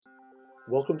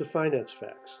Welcome to Finance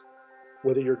Facts.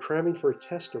 Whether you're cramming for a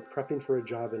test or prepping for a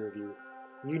job interview,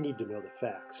 you need to know the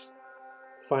facts.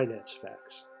 Finance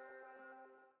Facts.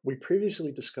 We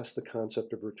previously discussed the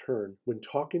concept of return when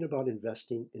talking about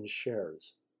investing in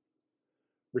shares.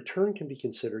 Return can be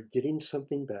considered getting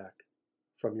something back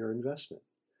from your investment.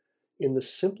 In the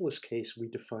simplest case, we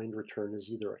defined return as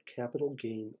either a capital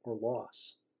gain or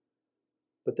loss.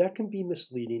 But that can be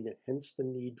misleading and hence the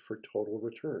need for total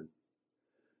return.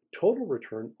 Total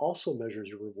return also measures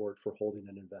your reward for holding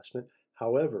an investment.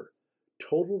 However,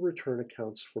 total return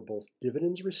accounts for both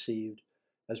dividends received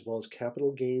as well as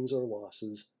capital gains or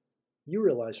losses you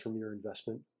realize from your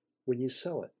investment when you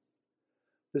sell it.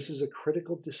 This is a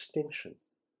critical distinction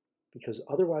because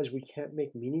otherwise we can't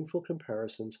make meaningful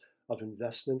comparisons of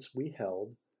investments we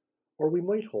held or we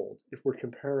might hold if we're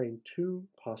comparing two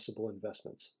possible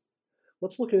investments.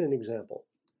 Let's look at an example.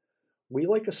 We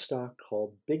like a stock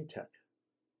called Big Tech.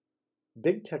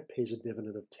 Big Tech pays a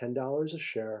dividend of $10 a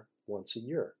share once a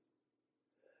year.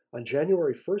 On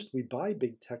January 1st, we buy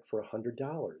Big Tech for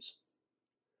 $100.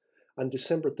 On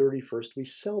December 31st, we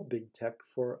sell Big Tech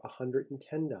for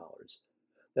 $110.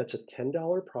 That's a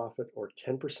 $10 profit or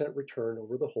 10% return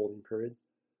over the holding period.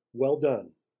 Well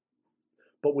done.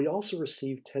 But we also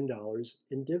receive $10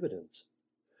 in dividends.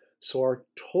 So our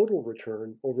total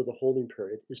return over the holding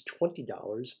period is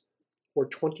 $20 or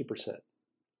 20%.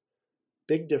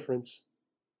 Big difference,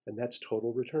 and that's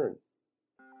total return.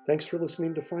 Thanks for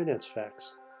listening to Finance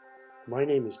Facts. My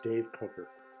name is Dave Coker.